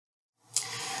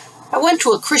went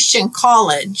to a Christian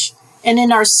college, and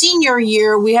in our senior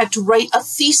year, we had to write a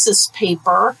thesis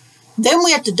paper. Then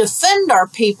we had to defend our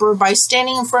paper by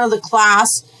standing in front of the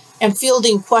class and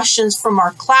fielding questions from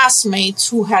our classmates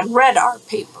who had read our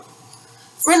paper.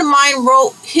 A friend of mine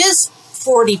wrote his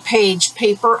 40-page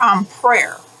paper on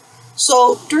prayer.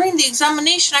 So during the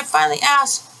examination, I finally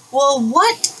asked, well,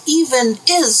 what even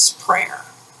is prayer?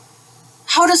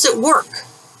 How does it work?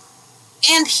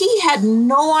 And he had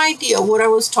no idea what I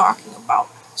was talking about.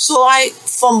 So I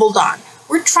fumbled on.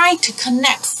 We're trying to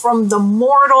connect from the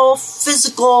mortal,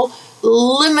 physical,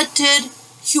 limited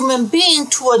human being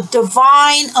to a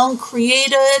divine,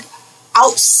 uncreated,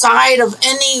 outside of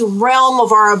any realm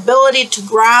of our ability to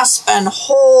grasp and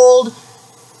hold,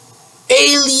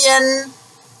 alien,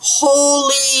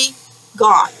 holy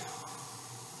God.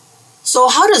 So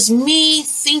how does me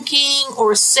thinking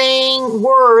or saying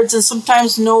words, and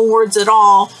sometimes no words at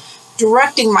all,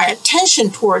 directing my attention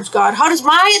towards God, how does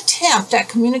my attempt at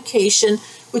communication,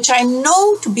 which I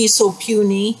know to be so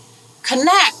puny,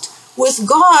 connect with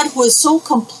God who is so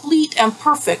complete and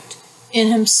perfect in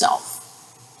himself?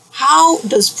 How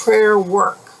does prayer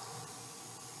work?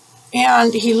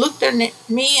 And he looked at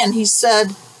me and he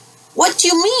said, what do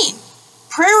you mean?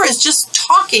 Prayer is just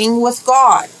talking with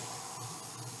God.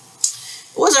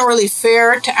 It wasn't really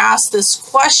fair to ask this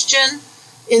question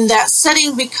in that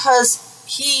setting because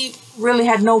he really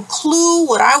had no clue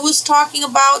what I was talking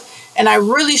about, and I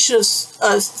really should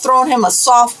have thrown him a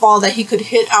softball that he could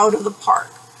hit out of the park.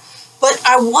 But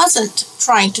I wasn't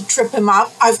trying to trip him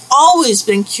up. I've always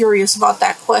been curious about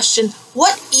that question.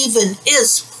 What even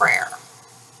is prayer?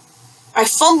 I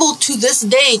fumble to this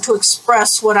day to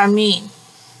express what I mean.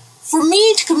 For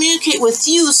me to communicate with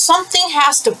you, something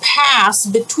has to pass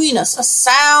between us. A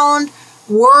sound,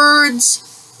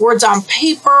 words on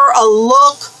paper, a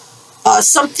look,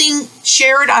 something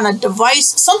shared on a device.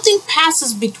 Something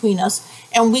passes between us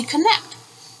and we connect.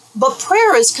 But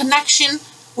prayer is connection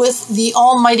with the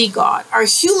Almighty God, our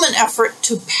human effort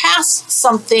to pass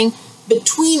something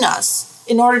between us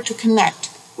in order to connect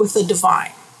with the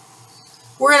divine.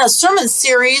 We're in a sermon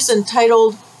series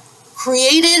entitled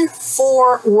Created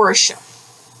for Worship.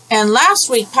 And last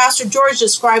week, Pastor George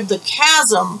described the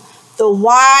chasm, the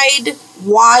wide,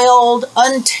 wild,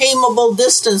 untamable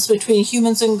distance between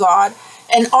humans and God,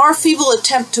 and our feeble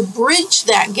attempt to bridge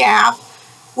that gap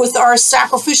with our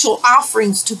sacrificial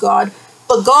offerings to God,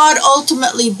 but God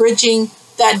ultimately bridging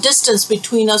that distance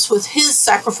between us with his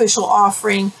sacrificial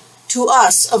offering to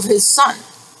us of his Son.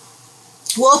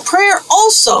 Well, prayer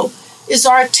also is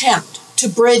our attempt to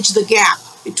bridge the gap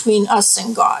between us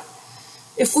and God.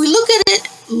 If we look at it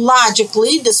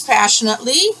logically,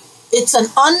 dispassionately, it's an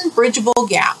unbridgeable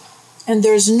gap. And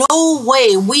there's no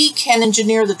way we can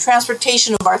engineer the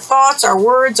transportation of our thoughts, our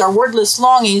words, our wordless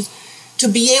longings to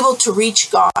be able to reach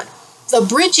God. The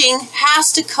bridging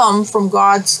has to come from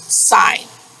God's side.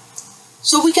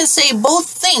 So we can say both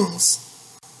things.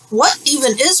 What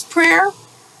even is prayer?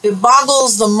 It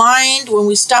boggles the mind when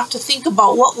we stop to think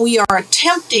about what we are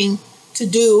attempting to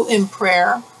do in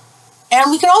prayer.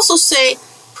 And we can also say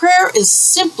prayer is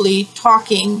simply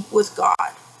talking with God.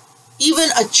 Even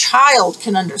a child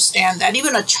can understand that.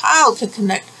 Even a child can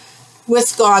connect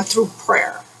with God through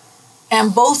prayer.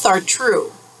 And both are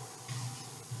true.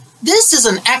 This is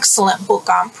an excellent book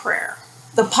on prayer.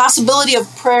 The Possibility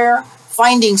of Prayer,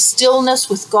 Finding Stillness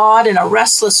with God in a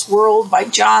Restless World by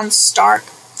John Stark.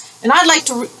 And I'd like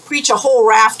to preach a whole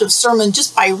raft of sermon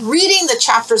just by reading the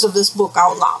chapters of this book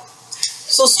out loud.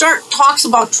 So Stark talks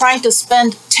about trying to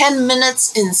spend 10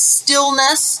 minutes in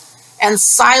stillness and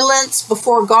silence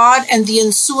before God, and the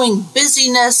ensuing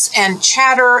busyness and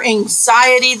chatter,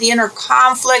 anxiety, the inner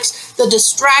conflicts, the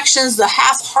distractions, the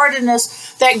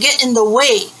half-heartedness that get in the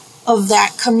way of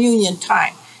that communion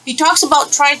time. He talks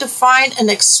about trying to find an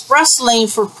express lane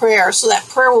for prayer so that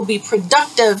prayer will be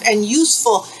productive and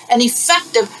useful and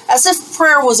effective, as if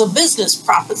prayer was a business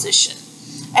proposition.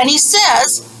 And he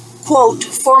says, quote,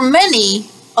 "For many,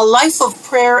 a life of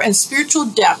prayer and spiritual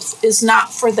depth is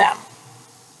not for them.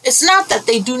 It's not that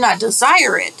they do not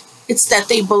desire it. It's that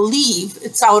they believe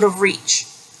it's out of reach.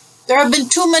 There have been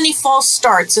too many false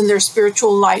starts in their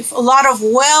spiritual life, a lot of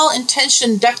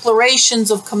well-intentioned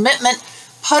declarations of commitment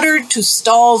puttered to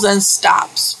stalls and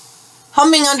stops.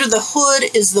 Humming under the hood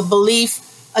is the belief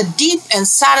a deep and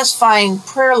satisfying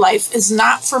prayer life is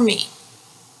not for me.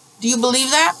 Do you believe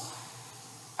that?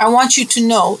 I want you to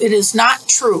know it is not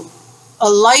true. A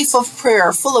life of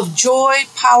prayer full of joy,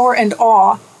 power, and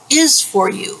awe is for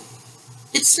you.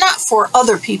 It's not for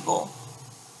other people.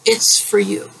 It's for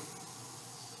you."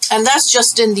 And that's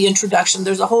just in the introduction.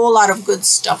 There's a whole lot of good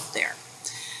stuff there.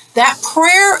 That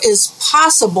prayer is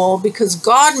possible because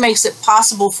God makes it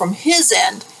possible from His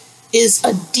end is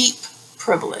a deep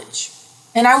privilege.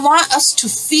 And I want us to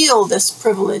feel this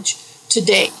privilege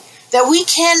today, that we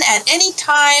can at any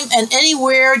time and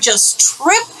anywhere just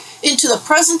trip into the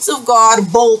presence of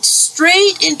God, bolt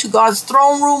straight into God's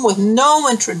throne room with no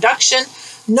introduction,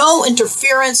 no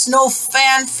interference, no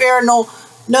fanfare, no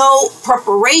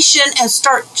preparation, and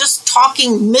start just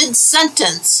talking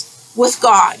mid-sentence with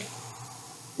God.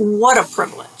 What a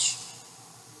privilege.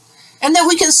 And that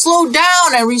we can slow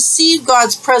down and receive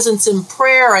God's presence in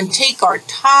prayer and take our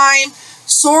time,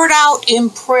 sort out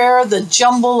in prayer the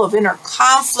jumble of inner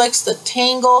conflicts, the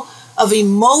tangle of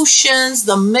emotions,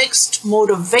 the mixed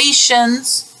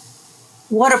motivations.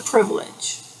 What a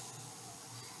privilege.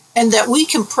 And that we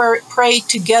can pray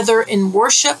together in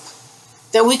worship,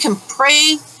 that we can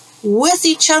pray with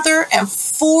each other and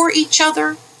for each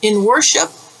other in worship.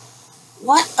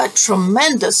 What a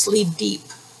tremendously deep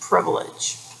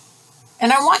privilege.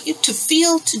 And I want you to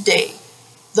feel today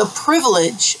the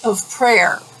privilege of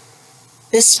prayer,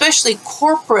 especially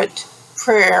corporate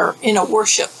prayer in a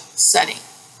worship setting.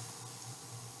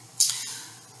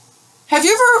 Have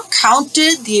you ever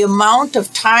counted the amount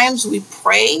of times we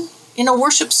pray in a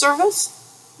worship service?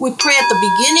 We pray at the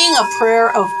beginning a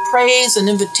prayer of praise, an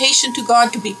invitation to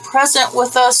God to be present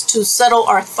with us, to settle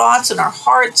our thoughts and our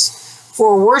hearts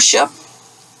for worship.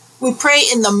 We pray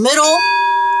in the middle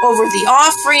over the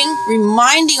offering,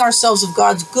 reminding ourselves of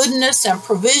God's goodness and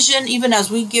provision, even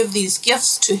as we give these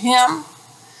gifts to Him.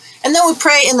 And then we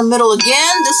pray in the middle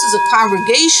again. This is a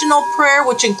congregational prayer,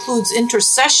 which includes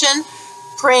intercession,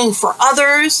 praying for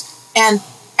others, and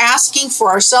asking for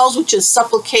ourselves, which is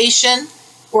supplication.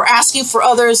 Or asking for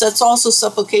others, that's also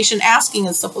supplication. Asking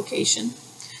is supplication.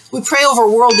 We pray over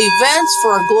world events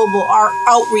for our global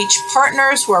outreach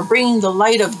partners who are bringing the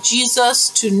light of Jesus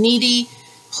to needy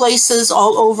places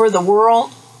all over the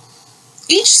world.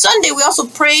 Each Sunday, we also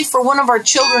pray for one of our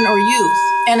children or youth,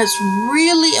 and it's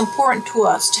really important to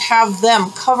us to have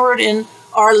them covered in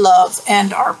our love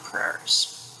and our prayers.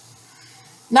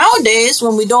 Nowadays,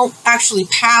 when we don't actually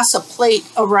pass a plate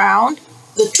around,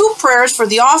 the two prayers for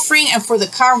the offering and for the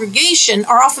congregation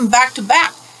are often back to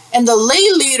back, and the lay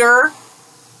leader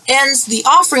ends the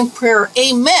offering prayer,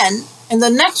 Amen, and the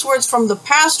next words from the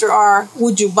pastor are,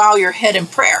 would you bow your head in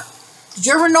prayer? Did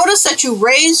you ever notice that you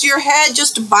raise your head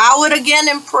just to bow it again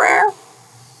in prayer?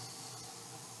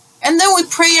 And then we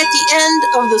pray at the end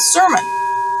of the sermon,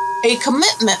 a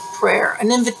commitment prayer,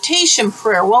 an invitation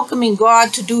prayer, welcoming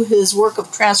God to do His work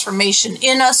of transformation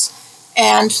in us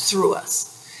and through us.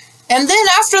 And then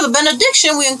after the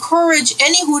benediction, we encourage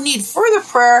any who need further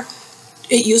prayer.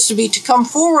 It used to be to come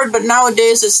forward, but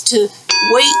nowadays it's to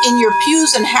wait in your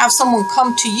pews and have someone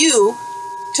come to you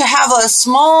to have a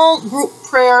small group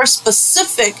prayer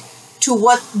specific to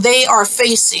what they are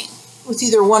facing with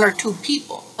either one or two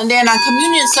people. And then on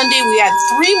Communion Sunday, we add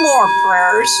 3 more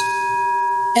prayers.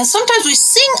 And sometimes we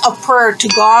sing a prayer to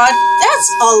God.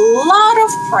 That's a lot of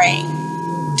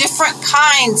praying, different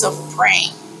kinds of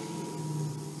praying.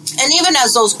 And even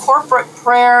as those corporate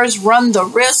prayers run the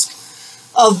risk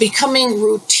of becoming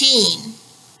routine,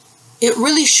 it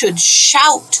really should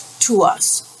shout to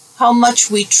us how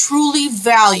much we truly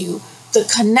value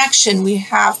the connection we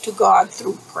have to God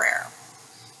through prayer.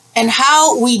 And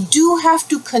how we do have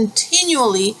to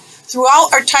continually, throughout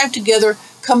our time together,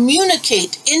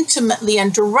 communicate intimately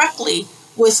and directly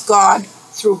with God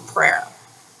through prayer.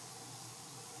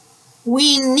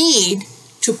 We need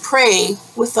to pray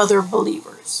with other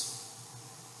believers.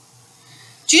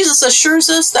 Jesus assures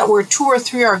us that where 2 or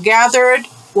 3 are gathered,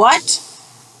 what?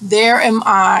 There am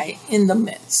I in the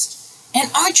midst.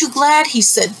 And aren't you glad He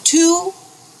said 2?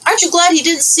 Aren't you glad He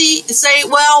didn't say,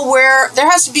 well, where there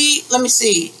has to be,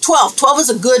 12. 12 is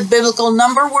a good biblical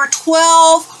number. Where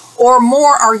 12 or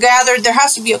more are gathered, there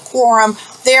has to be a quorum.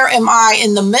 There am I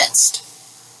in the midst.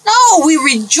 No, we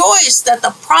rejoice that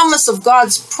the promise of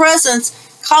God's presence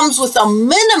comes with a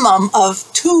minimum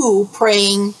of 2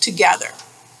 praying together.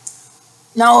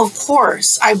 Now, of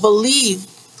course, I believe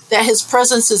that His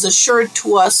presence is assured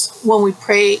to us when we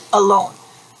pray alone.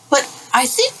 But I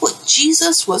think what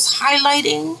Jesus was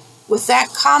highlighting with that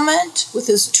comment, with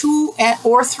His 2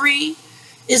 or 3,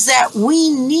 is that we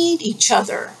need each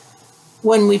other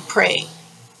when we pray,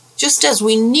 just as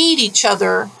we need each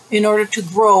other in order to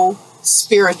grow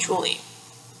spiritually.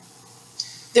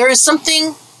 There is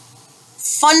something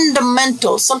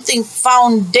fundamental, something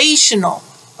foundational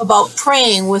about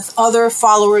praying with other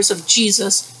followers of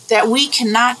Jesus that we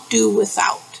cannot do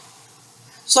without.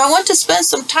 So I want to spend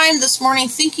some time this morning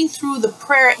thinking through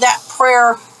that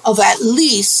prayer of at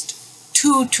least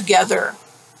 2 together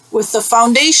with the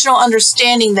foundational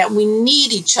understanding that we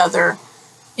need each other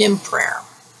in prayer.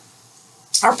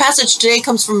 Our passage today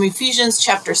comes from Ephesians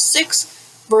chapter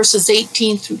 6, verses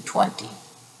 18 through 20.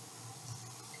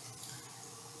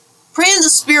 Pray in the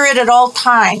Spirit at all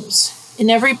times, in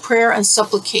every prayer and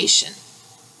supplication.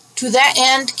 To that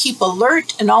end, keep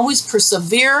alert and always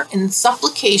persevere in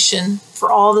supplication for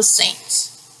all the saints.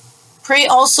 Pray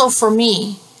also for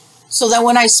me, so that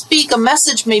when I speak, a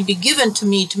message may be given to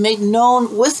me to make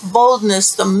known with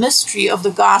boldness the mystery of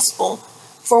the gospel,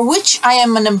 for which I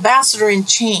am an ambassador in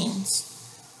chains.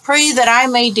 Pray that I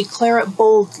may declare it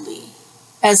boldly,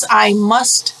 as I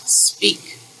must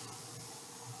speak.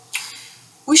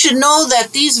 We should know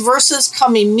that these verses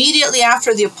come immediately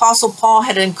after the Apostle Paul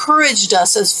had encouraged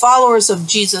us as followers of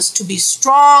Jesus to be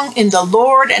strong in the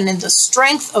Lord and in the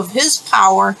strength of his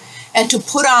power, and to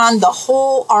put on the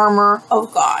whole armor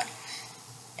of God.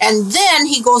 And then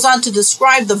he goes on to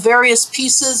describe the various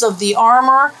pieces of the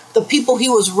armor. The people he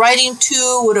was writing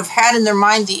to would have had in their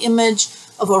mind the image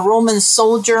of a Roman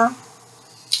soldier.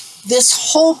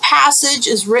 This whole passage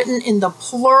is written in the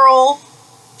plural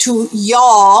to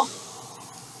y'all,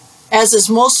 as is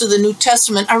most of the New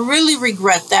Testament. I really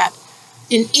regret that.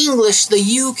 In English, the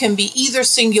you can be either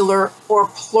singular or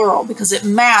plural because it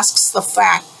masks the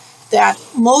fact that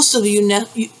most of the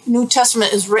New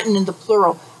Testament is written in the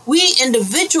plural. We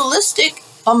individualistic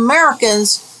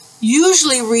Americans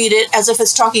usually read it as if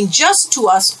it's talking just to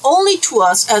us, only to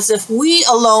us, as if we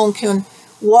alone can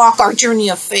walk our journey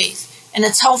of faith. And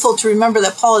it's helpful to remember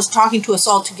that Paul is talking to us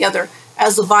all together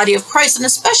as the body of Christ. And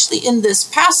especially in this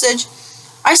passage,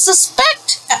 I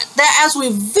suspect that as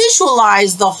we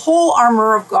visualize the whole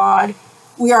armor of God,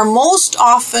 we are most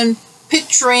often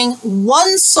picturing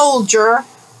one soldier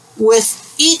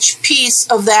with each piece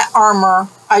of that armor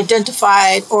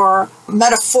identified or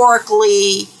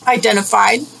metaphorically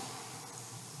identified.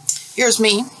 Here's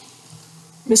me,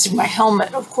 missing my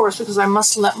helmet, of course, because I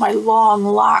must let my long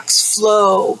locks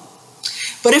flow.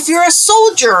 But if you're a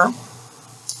soldier,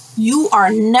 you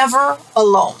are never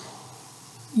alone.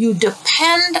 You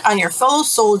depend on your fellow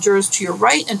soldiers to your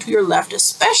right and to your left,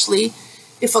 especially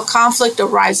if a conflict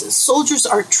arises. Soldiers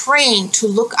are trained to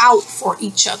look out for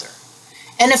each other.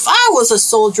 And if I was a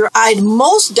soldier, I'd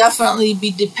most definitely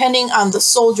be depending on the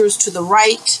soldiers to the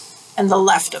right and the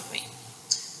left of me.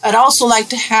 I'd also like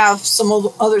to have some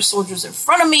other soldiers in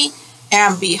front of me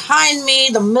and behind me.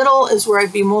 The middle is where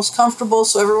I'd be most comfortable,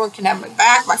 so everyone can have my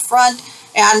back, my front,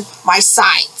 and my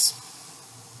sides.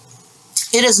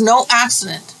 It is no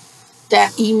accident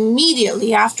that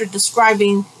immediately after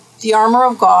describing the armor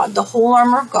of God, the whole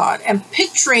armor of God, and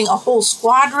picturing a whole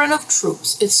squadron of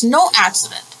troops, it's no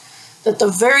accident that the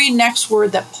very next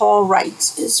word that Paul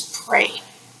writes is pray.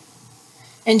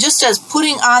 And just as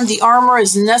putting on the armor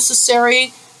is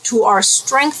necessary to our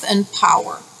strength and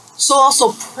power, so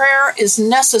also prayer is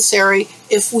necessary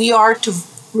if we are to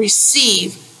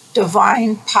receive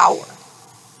divine power.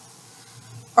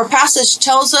 Our passage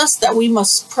tells us that we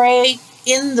must pray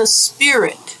in the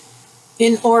Spirit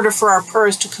in order for our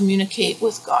prayers to communicate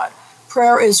with God.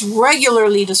 Prayer is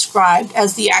regularly described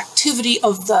as the activity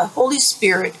of the Holy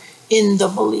Spirit in the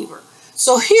believer.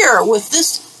 So here, with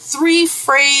this three-word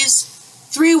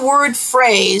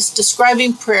phrase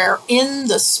describing prayer in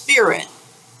the Spirit,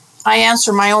 I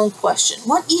answer my own question.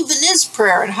 What even is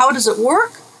prayer and how does it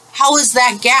work? How is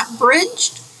that gap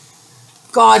bridged?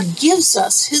 God gives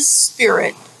us his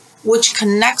Spirit, which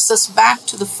connects us back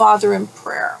to the Father in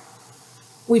prayer.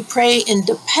 We pray in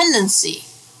dependency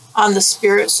on the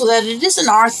Spirit so that it isn't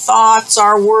our thoughts,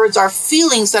 our words, our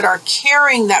feelings that are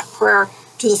carrying that prayer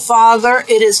to the Father.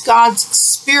 It is God's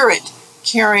Spirit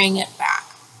carrying it back.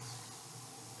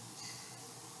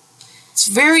 It's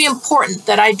very important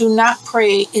that I do not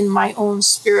pray in my own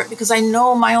spirit because I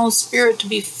know my own spirit to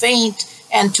be faint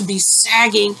and to be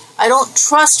sagging. I don't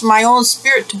trust my own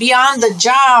spirit to be on the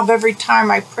job every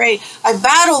time I pray. I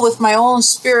battle with my own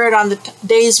spirit on the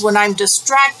days when I'm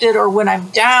distracted or when I'm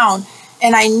down,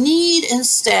 and I need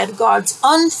instead God's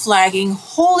unflagging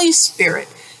Holy Spirit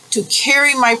to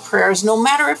carry my prayers, no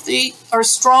matter if they are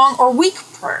strong or weak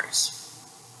prayers.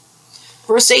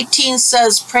 Verse 18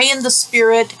 says, pray in the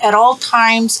Spirit at all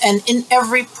times and in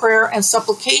every prayer and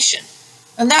supplication.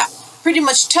 And that pretty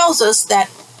much tells us that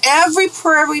every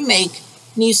prayer we make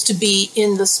needs to be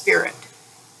in the Spirit.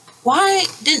 Why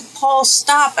didn't Paul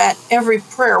stop at every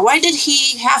prayer? Why did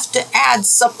he have to add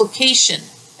supplication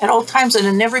at all times and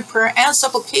in every prayer and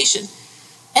supplication?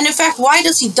 And in fact, why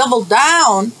does he double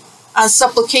down on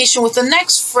supplication with the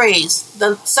next phrase,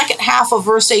 the second half of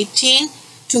verse 18?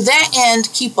 To that end,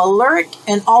 keep alert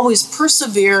and always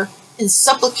persevere in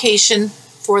supplication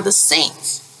for the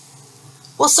saints.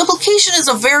 Well, supplication is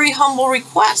a very humble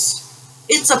request.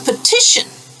 It's a petition.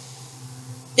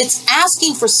 It's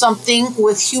asking for something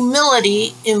with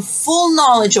humility in full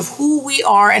knowledge of who we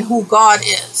are and who God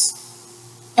is.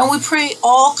 And we pray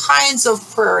all kinds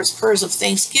of prayers. Prayers of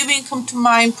thanksgiving come to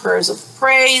mind, prayers of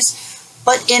praise.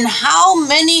 But in how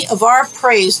many of our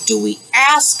praise do we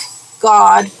ask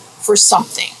God for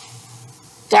something?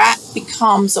 That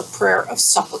becomes a prayer of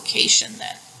supplication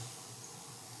then.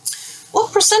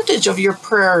 What percentage of your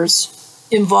prayers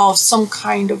involve some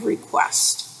kind of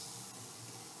request?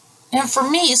 And for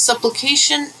me,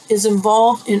 supplication is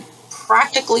involved in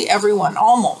practically everyone,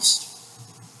 almost.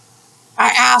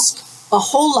 I ask a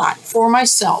whole lot for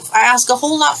myself. I ask a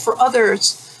whole lot for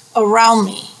others around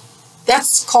me.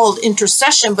 That's called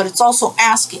intercession, but it's also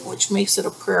asking, which makes it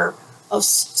a prayer of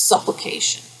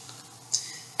supplication.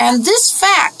 And this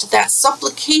fact that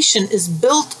supplication is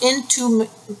built into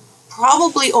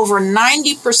probably over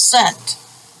 90%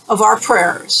 of our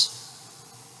prayers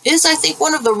is, I think,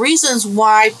 one of the reasons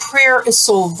why prayer is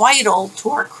so vital to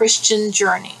our Christian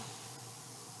journey.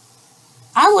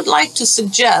 I would like to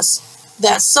suggest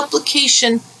that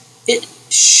supplication, it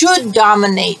should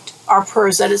dominate our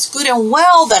prayers, that it's good and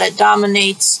well that it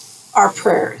dominates our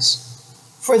prayers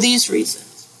for these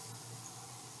reasons.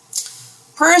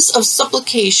 Prayers of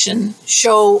supplication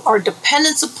show our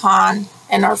dependence upon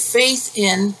and our faith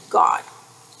in God.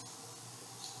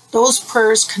 Those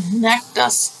prayers connect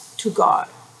us to God.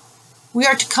 We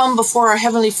are to come before our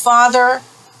Heavenly Father.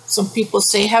 Some people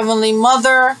say Heavenly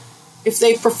Mother, if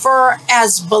they prefer,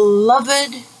 as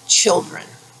beloved children.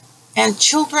 And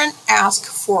children ask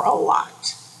for a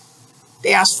lot.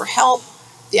 They ask for help.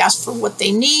 They ask for what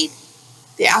they need.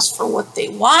 They ask for what they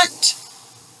want.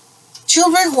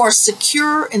 Children who are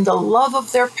secure in the love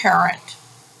of their parent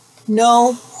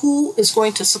know who is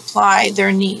going to supply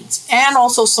their needs and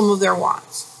also some of their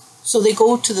wants. So they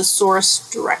go to the source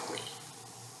directly.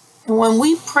 And when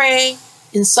we pray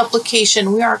in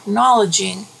supplication, we are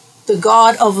acknowledging the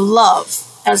God of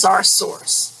love as our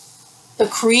source, the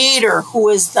Creator who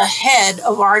is the head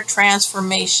of our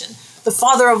transformation, the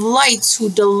Father of lights who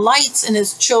delights in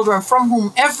his children, from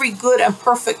whom every good and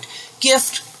perfect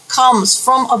gift comes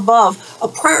from above. A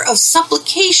prayer of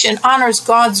supplication honors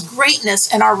God's greatness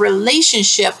and our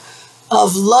relationship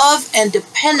of love and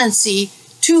dependency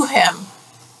to him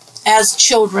as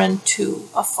children to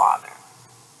a father.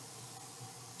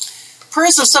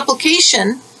 Prayers of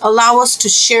supplication allow us to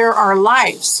share our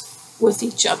lives with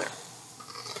each other.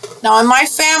 Now, in my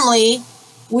family,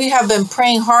 we have been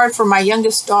praying hard for my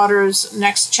youngest daughter's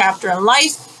next chapter in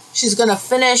life. She's going to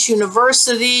finish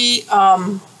university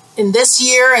in this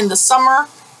year, in the summer,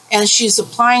 and she's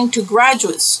applying to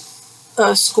graduate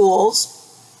schools.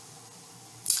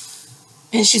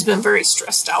 And she's been very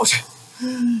stressed out.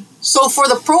 So for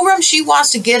the program she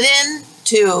wants to get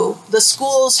into, the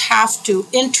schools have to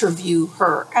interview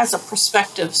her as a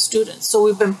prospective student. So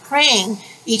we've been praying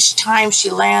each time she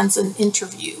lands an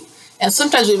interview. And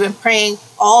sometimes we've been praying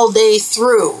all day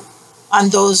through on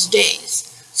those days.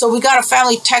 So we got a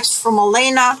family text from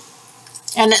Elena,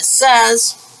 and it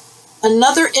says,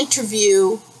 another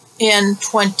interview in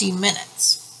 20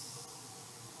 minutes.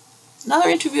 Another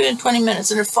interview in 20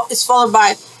 minutes. And it's followed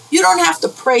by, you don't have to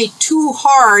pray too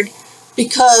hard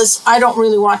because I don't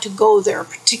really want to go there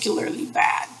particularly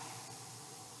bad.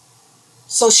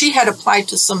 So she had applied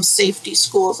to some safety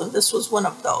schools, and this was one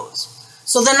of those.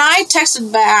 So then I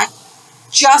texted back,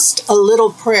 just a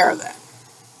little prayer then.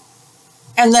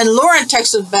 And then Lauren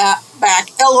texted back,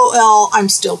 LOL, I'm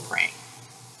still praying.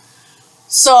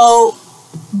 So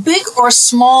big or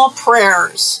small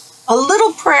prayers, a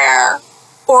little prayer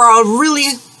or a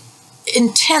really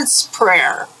intense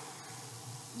prayer,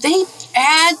 they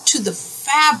add to the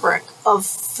fabric of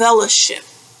fellowship,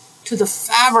 to the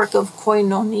fabric of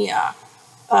koinonia,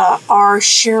 our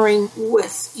sharing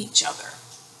with each other.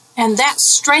 And that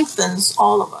strengthens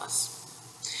all of us.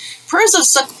 Prayers of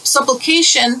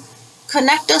supplication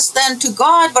connect us then to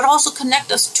God, but also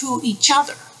connect us to each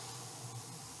other.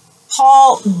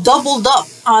 Paul doubled up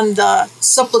on the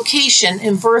supplication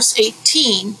in verse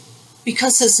 18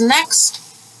 because his next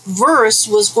verse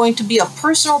was going to be a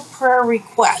personal prayer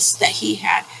request that he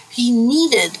had. He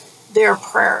needed their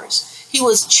prayers. He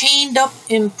was chained up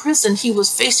in prison. He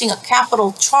was facing a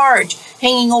capital charge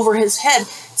hanging over his head.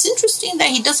 It's interesting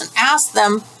that he doesn't ask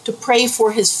them to pray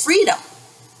for his freedom.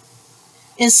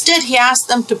 Instead, he asked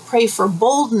them to pray for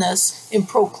boldness in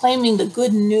proclaiming the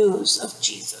good news of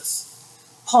Jesus.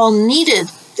 Paul needed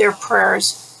their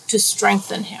prayers to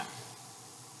strengthen him.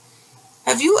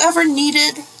 Have you ever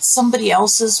needed somebody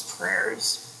else's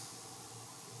prayers?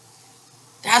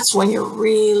 That's when you're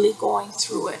really going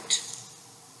through it.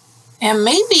 And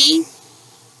maybe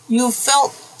you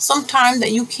felt sometime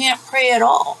that you can't pray at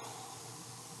all.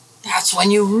 That's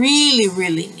when you really,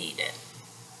 really need it.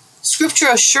 Scripture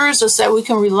assures us that we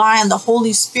can rely on the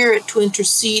Holy Spirit to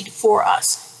intercede for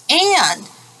us, and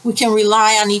we can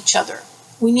rely on each other.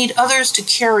 We need others to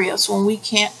carry us when we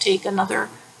can't take another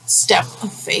step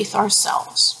of faith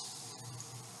ourselves.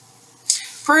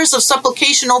 Prayers of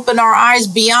supplication open our eyes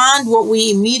beyond what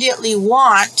we immediately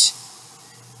want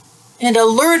and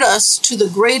alert us to the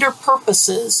greater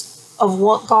purposes of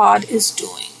what God is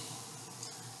doing.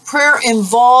 Prayer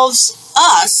involves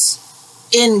us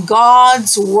in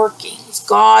God's workings,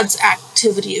 God's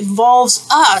activity. It involves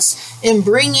us in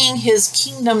bringing His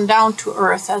kingdom down to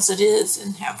earth as it is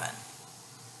in heaven.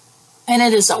 And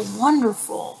it is a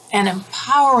wonderful and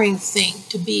empowering thing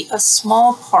to be a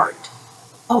small part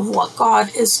of what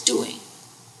God is doing.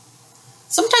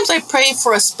 Sometimes I pray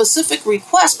for a specific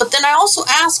request, but then I also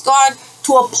ask God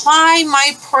to apply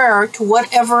my prayer to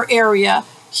whatever area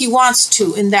He wants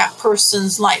to in that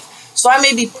person's life. So I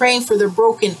may be praying for their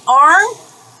broken arm,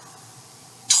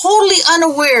 totally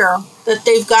unaware that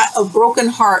they've got a broken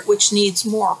heart which needs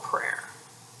more prayer.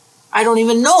 I don't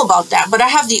even know about that, but I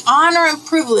have the honor and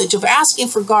privilege of asking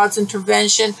for God's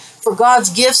intervention, for God's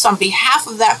gifts on behalf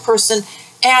of that person,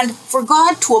 and for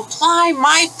God to apply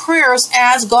my prayers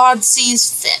as God sees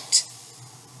fit.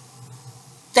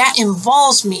 That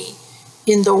involves me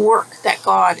in the work that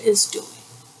God is doing.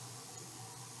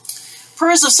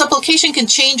 Prayers of supplication can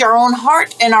change our own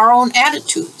heart and our own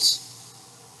attitudes.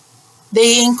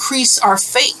 They increase our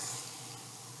faith.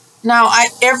 Now,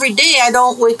 every day I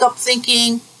don't wake up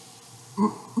thinking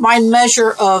my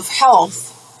measure of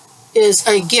health is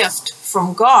a gift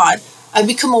from God. I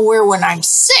become aware when I'm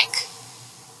sick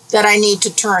that I need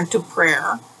to turn to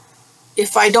prayer.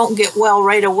 If I don't get well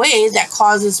right away, that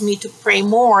causes me to pray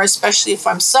more, especially if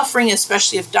I'm suffering,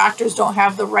 especially if doctors don't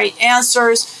have the right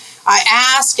answers. I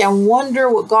ask and wonder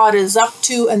what God is up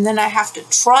to, and then I have to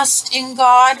trust in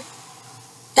God.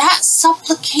 That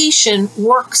supplication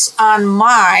works on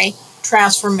my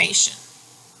transformation.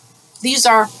 These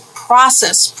are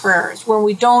process prayers when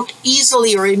we don't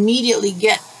easily or immediately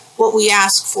get what we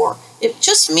ask for. It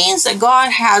just means that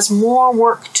God has more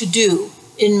work to do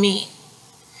in me.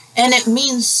 And it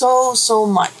means so, so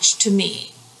much to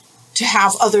me to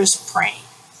have others praying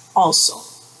also.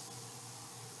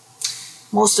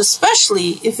 Most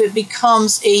especially if it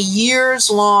becomes a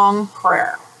years-long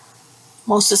prayer.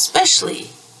 Most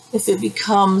especially if it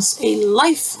becomes a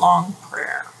lifelong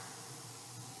prayer.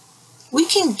 We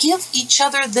can give each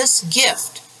other this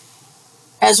gift,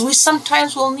 as we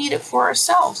sometimes will need it for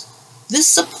ourselves. This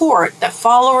support that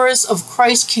followers of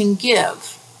Christ can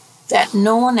give that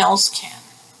no one else can.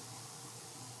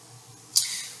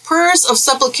 Prayers of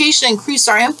supplication increase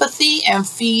our empathy and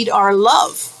feed our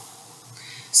love.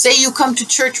 Say you come to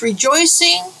church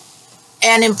rejoicing,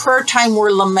 and in prayer time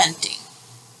we're lamenting,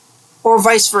 or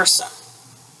vice versa.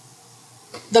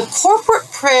 The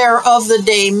corporate prayer of the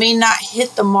day may not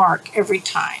hit the mark every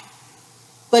time,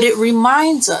 but it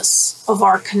reminds us of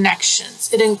our connections.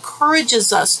 It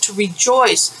encourages us to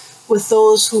rejoice with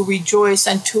those who rejoice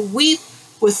and to weep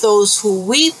with those who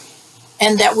weep,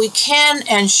 and that we can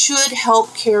and should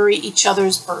help carry each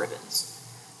other's burdens.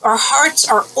 Our hearts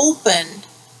are opened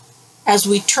as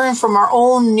we turn from our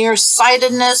own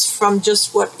nearsightedness, from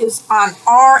just what is on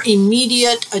our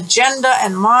immediate agenda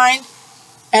and mind,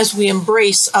 as we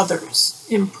embrace others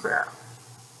in prayer.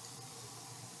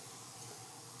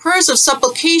 Prayers of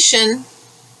supplication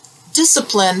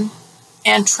discipline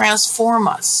and transform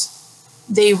us.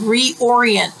 They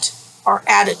reorient our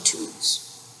attitudes.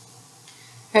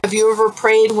 Have you ever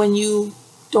prayed when you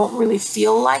don't really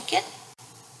feel like it?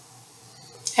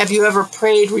 Have you ever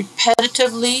prayed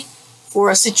repetitively for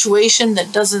a situation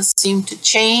that doesn't seem to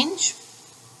change?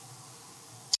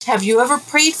 Have you ever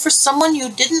prayed for someone you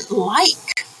didn't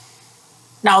like?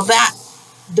 Now that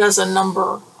does a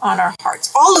number on our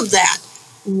hearts. All of that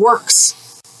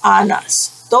works on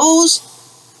us. Those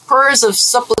prayers of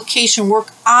supplication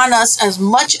work on us as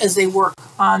much as they work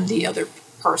on the other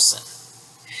person.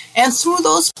 And through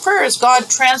those prayers, God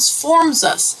transforms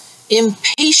us.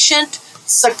 Impatient,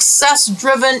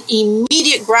 success-driven,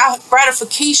 immediate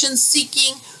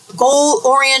gratification-seeking,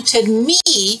 goal-oriented me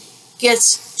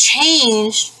gets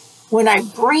changed when I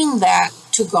bring that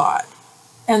to God.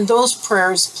 And those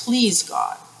prayers please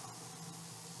God.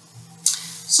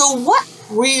 So what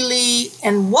really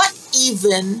and what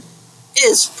even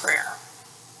is prayer?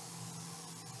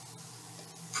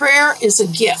 Prayer is a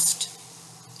gift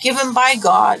given by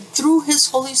God through His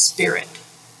Holy Spirit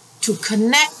to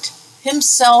connect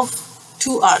Himself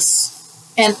to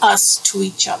us and us to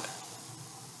each other.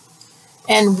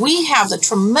 And we have the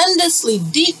tremendously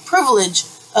deep privilege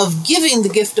of giving the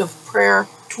gift of prayer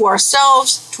to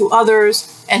ourselves, to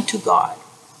others, and to God.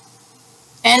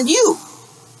 And you,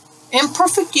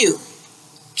 imperfect you,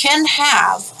 can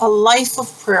have a life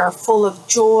of prayer full of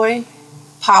joy,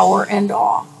 power, and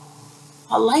awe.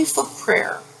 A life of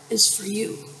prayer is for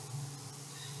you.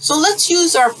 So let's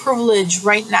use our privilege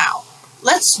right now.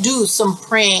 Let's do some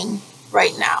praying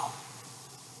right now.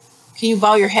 Can you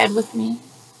bow your head with me?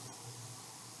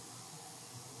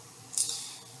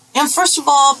 And first of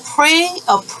all, pray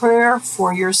a prayer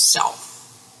for yourself.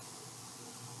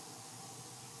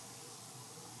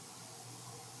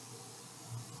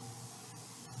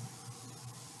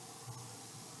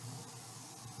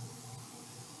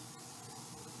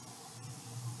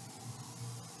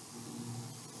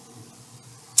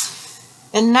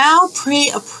 And now pray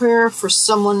a prayer for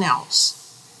someone else.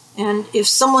 And if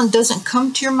someone doesn't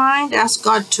come to your mind, ask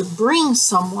God to bring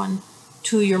someone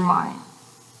to your mind.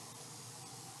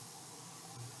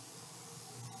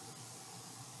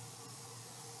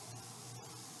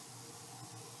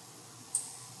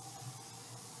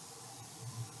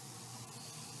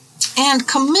 And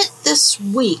commit this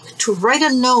week to write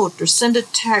a note or send a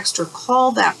text or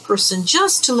call that person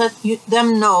just to let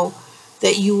them know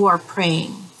that you are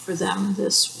praying for them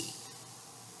this week.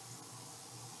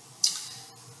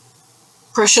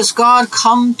 Precious God,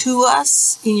 come to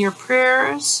us in your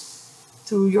prayers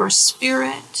through your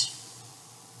Spirit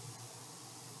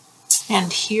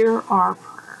and hear our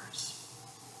prayers.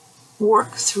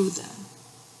 Work through them.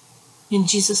 In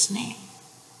Jesus' name,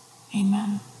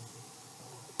 amen.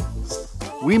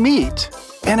 We meet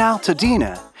in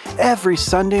Altadena every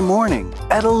Sunday morning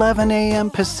at 11 a.m.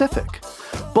 Pacific,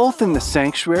 both in the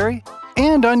sanctuary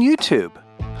and on YouTube.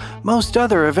 Most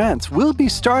other events will be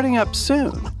starting up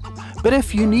soon, but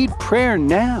if you need prayer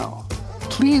now,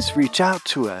 please reach out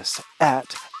to us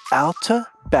at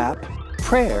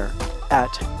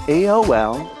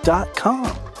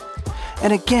altabapprayer@aol.com.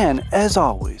 And again, as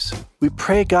always, we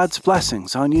pray God's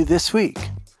blessings on you this week.